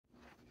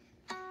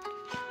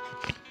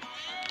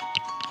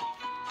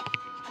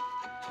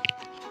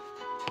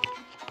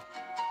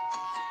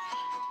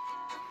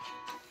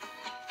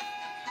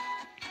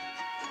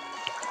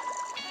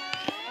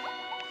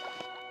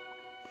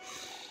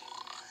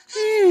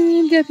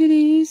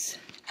deputies.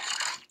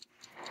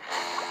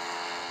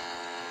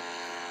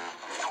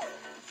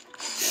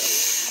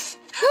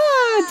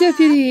 Ah,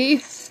 deputy.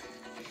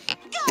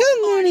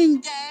 Good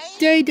morning,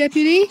 day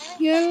deputy.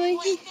 Yeah,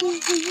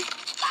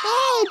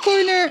 oh,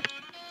 partner.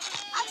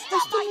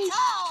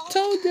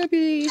 Tall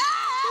deputy.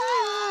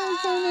 Oh,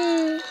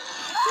 partner.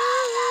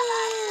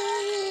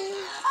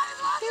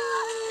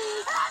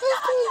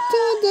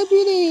 Tall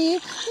deputy.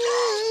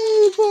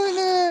 Oh,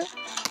 partner.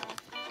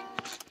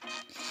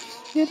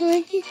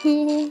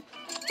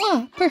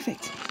 Ah,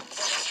 perfect.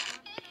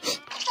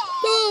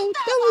 Oh,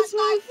 that was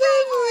my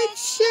favorite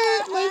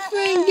shirt my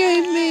friend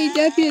gave me,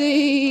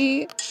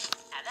 deputy.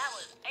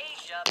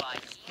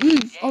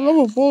 I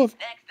love a bowl of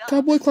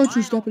Cowboy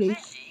Crunchers, deputy.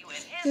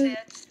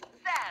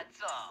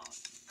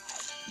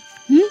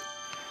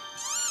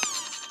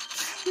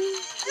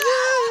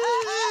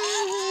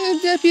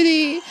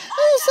 Deputy.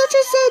 Oh, such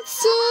a sad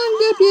song,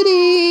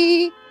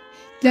 deputy.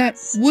 That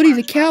Woody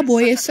the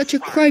cowboy is such a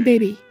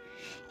crybaby.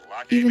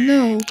 Even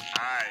though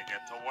I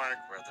get to work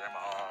with him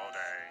all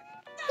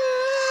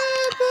day.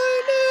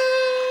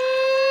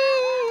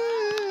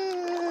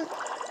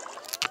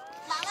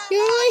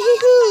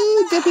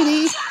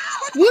 Deputy.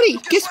 Woody,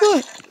 guess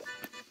what?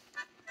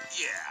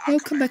 Yeah. I'll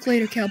come back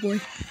later, cowboy.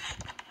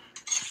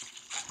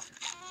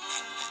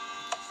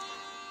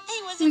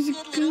 He was a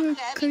good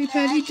Krabby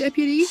Patty,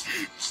 deputy.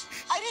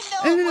 I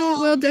didn't know it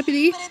well,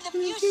 deputy. but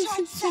in the few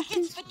short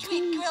seconds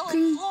between Grill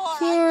and Floor,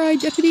 Alright,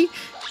 deputy.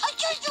 I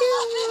tried to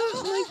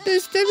love him. Like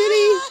this,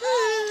 deputy.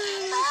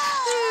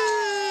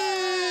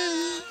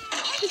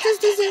 It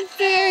just isn't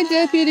fair,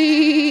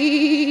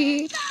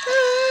 deputy.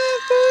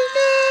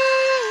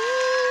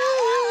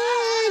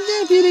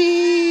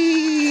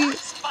 Deputy.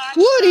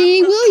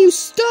 Woody, will you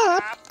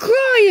stop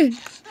crying?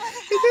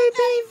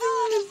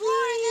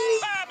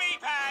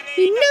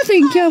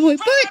 Nothing, cowboy,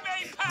 but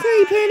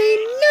Krabby Patty,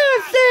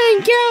 nothing,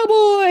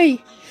 cowboy.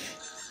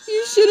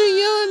 You shouldn't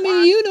yell at me.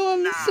 You know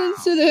I'm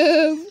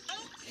sensitive.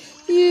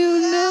 You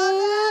know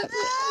that.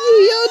 You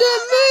yelled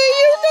at me.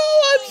 You know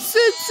I'm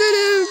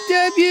sensitive,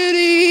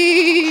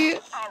 deputy.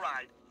 All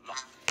right.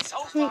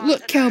 Look,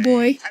 Look,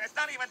 cowboy. And it's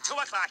not even 2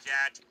 o'clock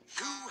yet.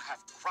 You have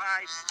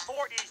cried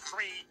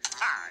 43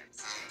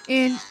 times.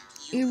 And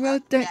you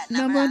wrote that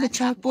number on the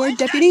chalkboard,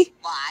 deputy?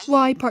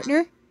 Why,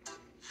 partner?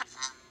 I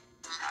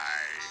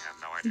have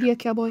no idea. Yeah,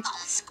 cowboy.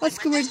 Let's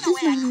go. There's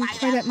not going to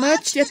cry that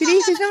much, deputy.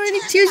 There's not any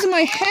tears in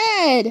my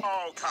head.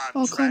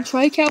 Oh,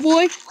 try,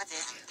 cowboy.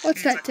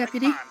 What's that,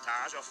 deputy?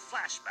 Montage of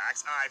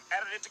flashbacks I've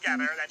edited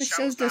together that It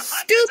shows the hundreds of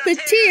stupid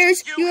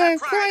tears you have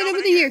are crying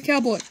over the year,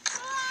 cowboy.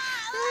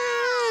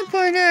 Ah,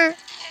 partner.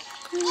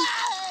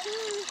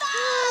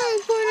 Ah,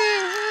 partner.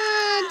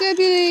 Ah,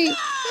 deputy.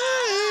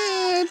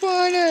 Ah,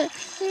 partner.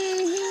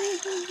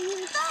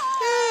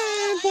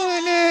 Ah,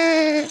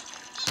 partner.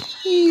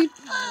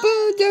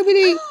 Boo,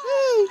 deputy.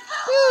 Ooh,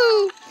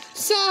 ooh.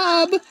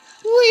 Sob.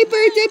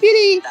 Weeper,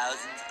 deputy.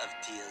 Thousands of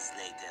tears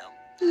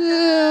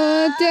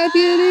later.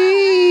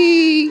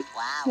 Deputy.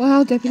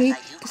 Wow, deputy.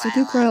 Because I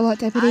do cry a lot,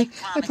 deputy.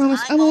 I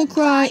promise I won't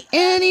cry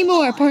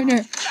anymore,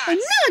 partner.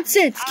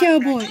 Nonsense,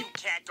 cowboy. You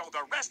can't go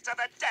the rest of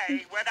the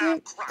day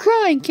without crying.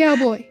 Crying,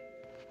 cowboy.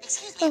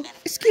 Excuse me a Oh, minute.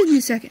 excuse me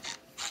a second.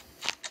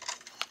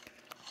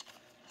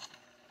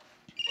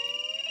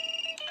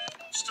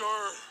 Star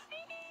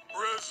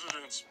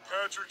Residence,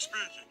 Patrick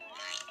speaking.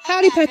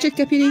 Howdy, Patrick,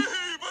 deputy. Hey,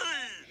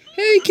 buddy!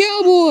 Hey,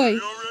 cowboy.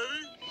 You all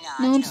ready?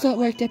 No, I'm still at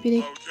work,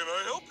 deputy. How can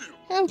I help you?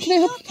 How can I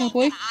help you,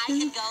 cowboy?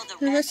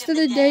 The rest of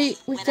the day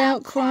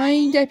without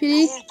crying,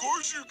 deputy. Oh, of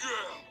course you can.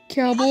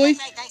 Cowboy.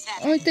 Thanks,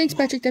 Alright, thanks,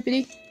 Patrick,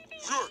 deputy.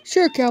 Sure.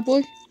 Sure,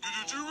 cowboy.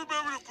 Did you remember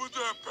to put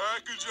that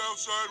package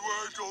outside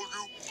where I told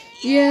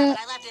you? Yeah,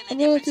 I left it I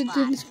in a wrote it different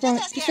in the spot.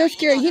 spot. It's so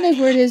scary. He knows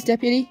where it is,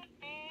 deputy.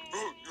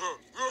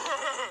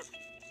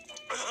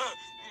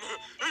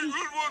 Hey,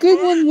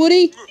 Good one,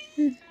 Woody.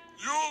 You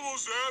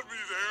almost had me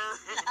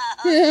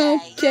there. Yeah,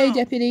 okay,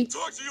 deputy.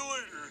 Talk to you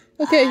later.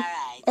 Okay.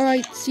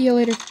 Alright, see you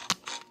later.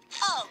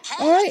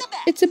 Okay, Alright,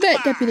 it's a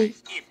bet, deputy.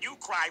 If you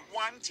cry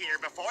 1 tear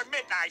before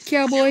midnight,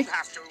 Cowboy. you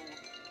have to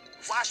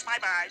wash my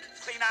bike,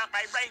 clean out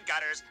my rain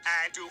gutters,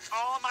 and do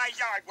all my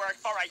yard work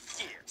for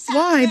a year.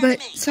 Why?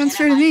 But sounds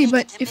fair to me.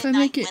 But if I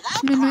make it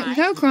to midnight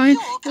without crying,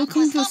 you'll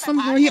come to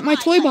somehow get my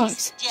toy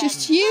box.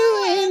 Just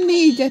you and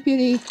me,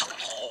 deputy.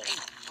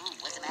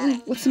 Ooh,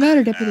 what's the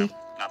matter, deputy?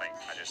 Nothing.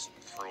 I just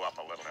threw up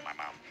a little in my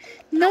mouth.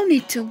 No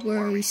need to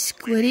worry,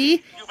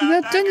 Squiddy. You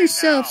outdone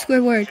yourself,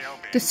 Squidward.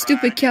 The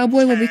stupid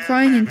cowboy will be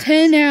crying in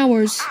 10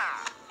 hours.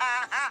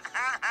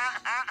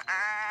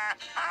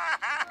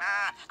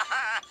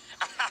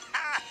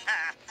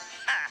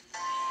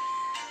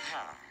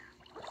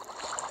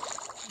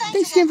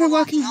 Thanks again for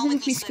walking home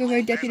with me,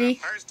 Squidward, deputy.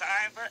 First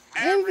time for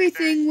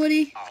Everything,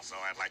 Woody. Also,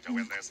 I'd like to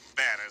win this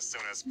bet as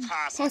soon as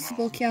possible.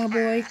 Possible,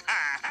 cowboy.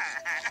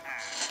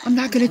 I'm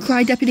not gonna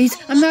cry, deputies.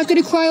 I'm not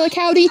gonna cry like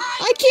Howdy.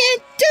 I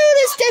can't do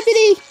this,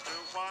 deputy!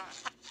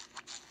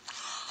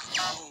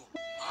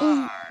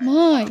 Oh,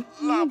 my.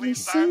 Lovely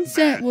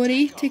sunset,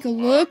 Woody. Take a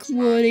look,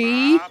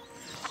 Woody.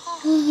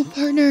 Oh,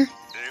 partner.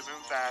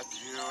 Isn't that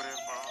beautiful?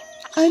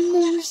 I've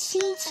never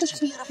seen such a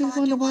beautiful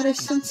underwater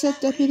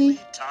sunset, Deputy.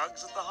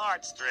 Tugs at the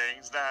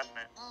heartstrings, doesn't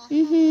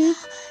it?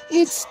 Mm-hmm.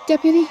 It's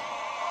Deputy.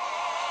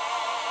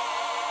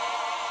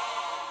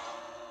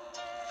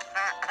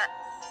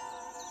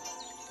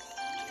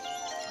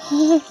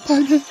 Oh,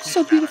 partner,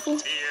 so beautiful.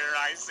 Here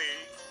I see.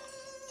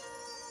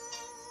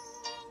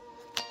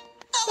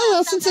 Oh,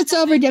 well, since it's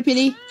over,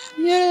 Deputy.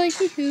 You're like,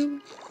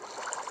 hoo-hoo.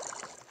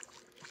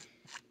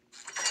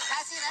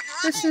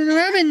 Listen to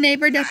Robin,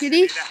 neighbor,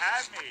 Deputy. To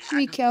have me.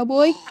 Me,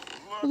 cowboy.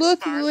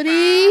 Look, SpongeBob,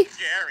 Woody.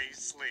 Gary's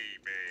sleepy.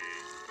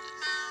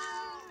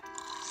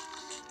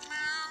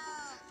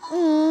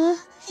 Aw,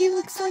 he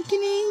looks like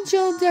an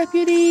angel,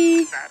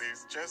 Deputy. That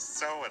is just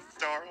so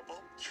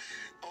adorable.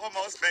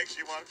 Almost makes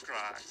you want to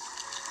cry.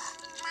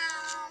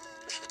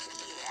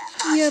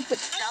 Yeah, but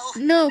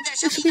no,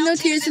 there should be no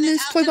tears in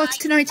this toy box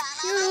tonight.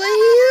 You're like,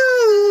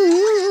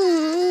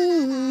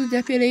 you,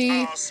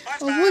 Deputy.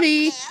 Oh,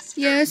 Woody.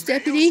 Yes,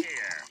 Deputy. Here.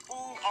 Ooh,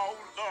 oh,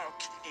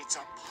 look. It's a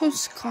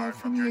Postcard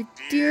from your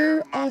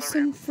dear,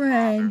 awesome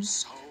friend.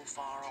 so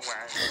far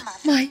away.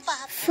 My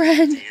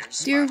friend,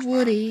 dear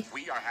Woody.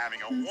 We are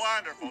having a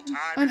wonderful time.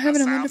 I'm in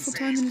having the a wonderful South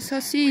time in the Seas.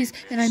 South Seas,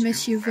 and I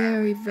miss you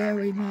very,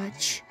 very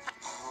much.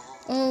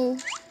 Oh,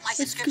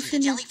 let's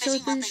continue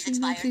celebration.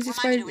 Please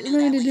expired.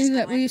 Remember to do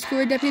that, will you,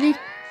 Square Deputy?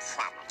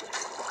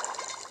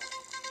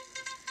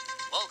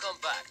 Welcome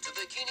back to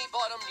Bikini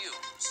Bottom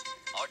News.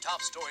 Our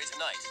top story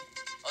tonight,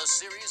 a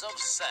series of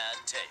sad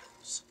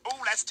tales.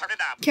 Ooh, let's turn it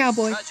up.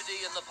 Cowboy.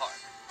 Tragedy in the park,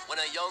 when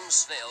a young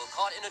snail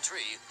caught in a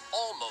tree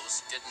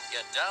almost didn't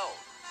get down.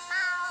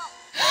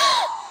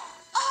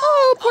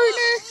 Oh,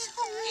 partner.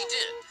 He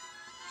did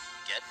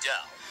get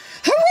down.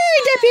 Hooray,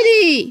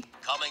 Deputy!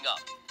 Coming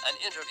up, an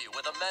interview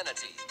with a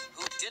manatee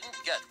who didn't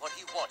get what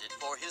he wanted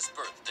for his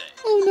birthday.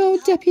 Oh no,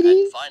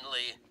 Deputy. And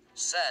finally,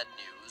 sad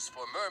news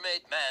for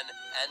Mermaid Man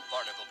and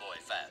Barnacle Boy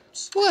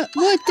fans. What,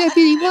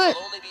 Deputy, They what?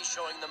 will only be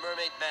showing the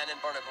Mermaid Man and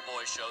Barnacle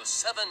Boy show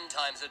 7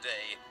 times a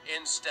day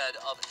instead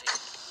of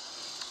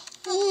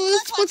 8. Oh,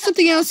 let's put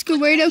something else,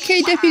 Squidward.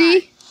 Okay,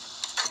 Deputy.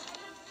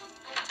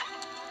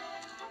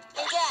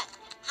 Hey, Dad,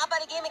 how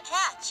about a game of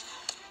catch?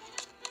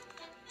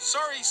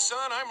 Sorry,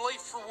 son, I'm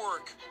late for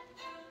work.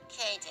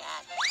 Okay,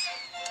 Dad.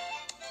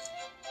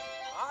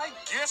 I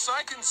guess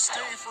I can stay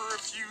for a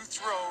few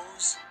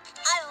throws.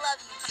 I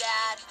love you,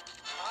 Dad.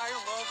 I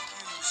love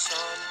you,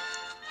 son.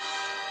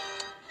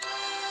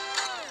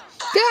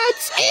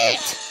 That's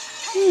it!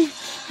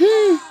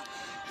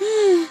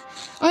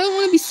 I don't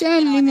want to be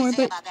sad anymore,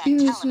 but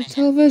here's the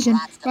television.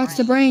 Watch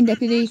the brain,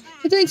 Deputy.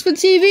 And thanks for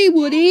TV,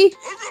 Woody. I'm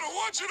gonna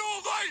watch it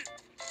all night.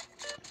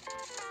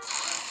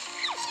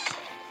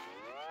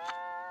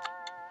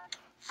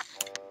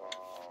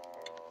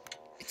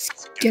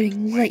 It's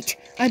getting late.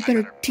 I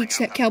better teach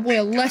that cowboy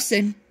a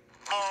lesson.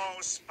 Oh,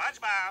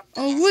 SpongeBob.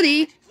 Oh,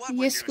 Woody. What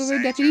would Yes, you Squidward,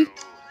 say Deputy. to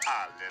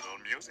a little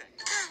music.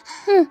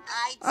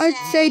 I'd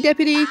say,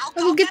 Deputy, I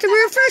will get the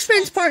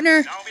refreshments,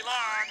 partner. Don't be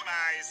long,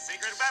 my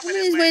secret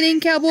weapon He's waiting,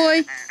 cowboy.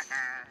 You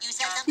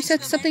said something, You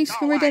said something, No,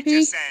 Squidward, I Deputy?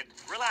 just said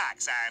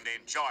relax and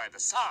enjoy the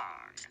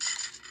song.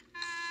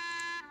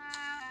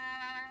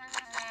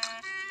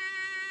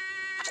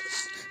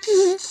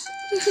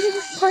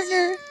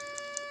 Partner.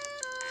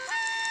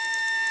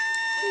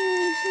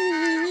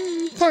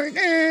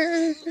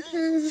 Partner.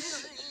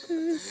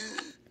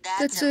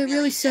 That's a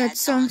really sad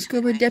song,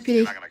 Squidward, Deputy.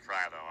 You're not gonna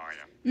cry though, are you?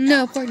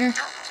 No, partner.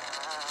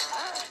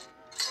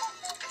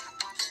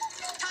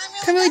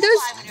 Time really does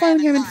fly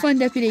when you're having fun,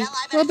 Deputy.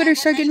 Well, better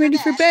start getting ready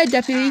for bed,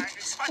 Deputy.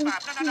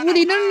 SpongeBob,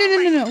 Woody,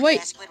 no,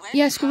 wait.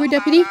 Yeah, Squidward,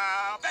 Deputy.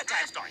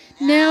 Bedtime story.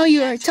 Now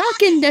you are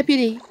talking,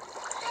 Deputy.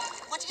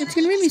 What's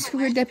gonna read me,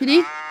 Squidward,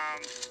 Deputy?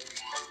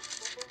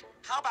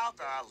 How about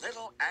the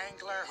little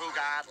angler who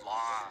got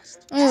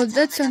lost? Oh,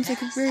 that sounds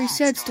like a very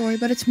sad story,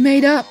 but it's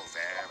made up. Oh,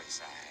 very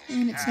sad.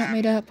 And it's not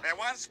made up. There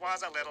once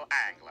was a little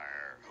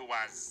angler who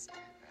was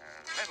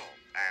little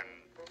and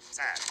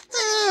sad.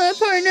 Ah,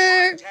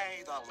 partner. One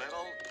day, the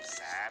little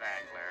sad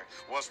angler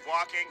was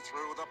walking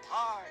through the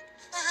park.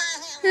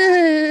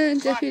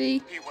 Deputy.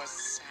 But he was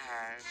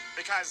sad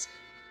because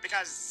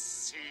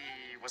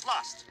he was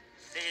lost.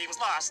 He was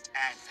lost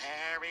and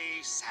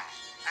very sad.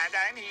 And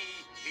then he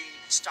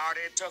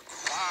started to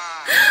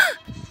cry.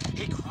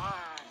 He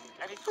cried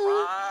and he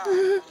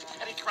cried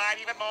and he cried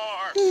even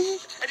more.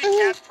 And he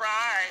kept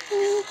crying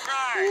and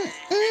crying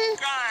and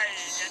crying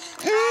and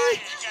crying.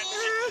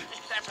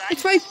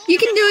 It's right. You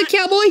can do it,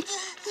 cowboy.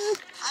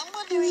 I'm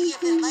wondering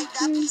if it might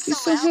not be You're so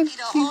so healthy happy.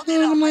 to hold in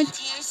Hold all on my my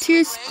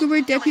tears,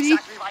 Squidward. Squidward, Deputy.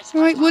 Exactly right,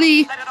 All right,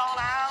 Woody. Let it all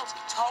out.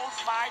 Don't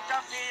fight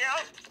the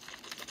field.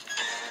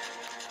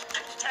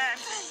 10,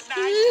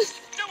 9,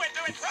 do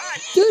it, cry.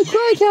 Do it,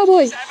 cry,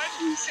 cowboy.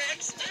 7,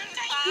 6, 5,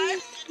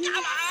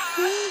 come on.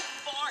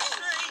 4,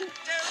 3,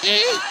 2,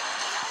 1.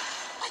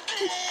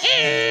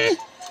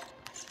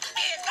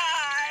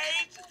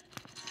 Midnight.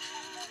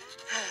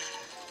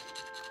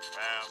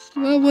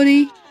 Well,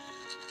 Woody.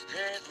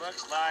 It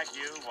looks like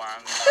you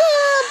won.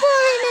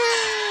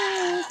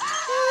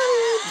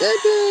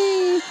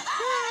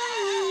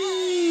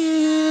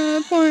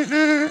 Partner.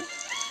 Partner.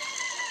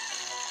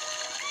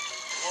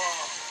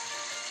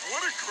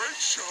 What a great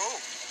show.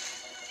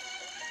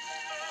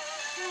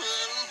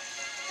 Well,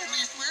 at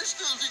least we're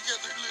still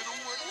together, little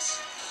ones.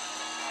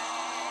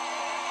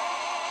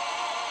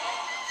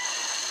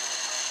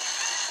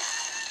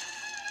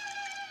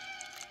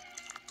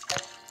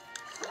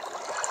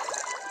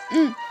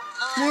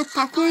 More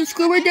popcorn,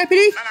 Squidward,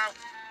 Deputy?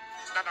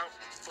 No,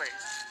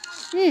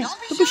 please.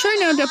 Don't be shy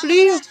now, Deputy.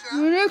 You're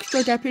an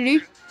extra,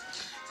 Deputy.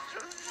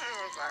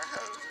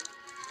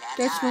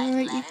 That's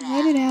right, you can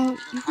let it out.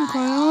 You can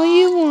cry all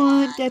you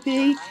want,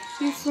 Deputy.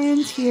 Your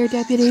friend's here,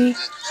 Deputy.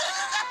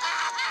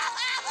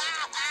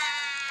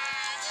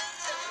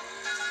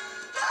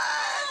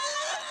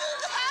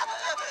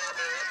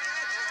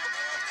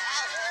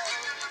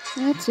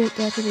 That's it,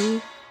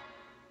 Deputy.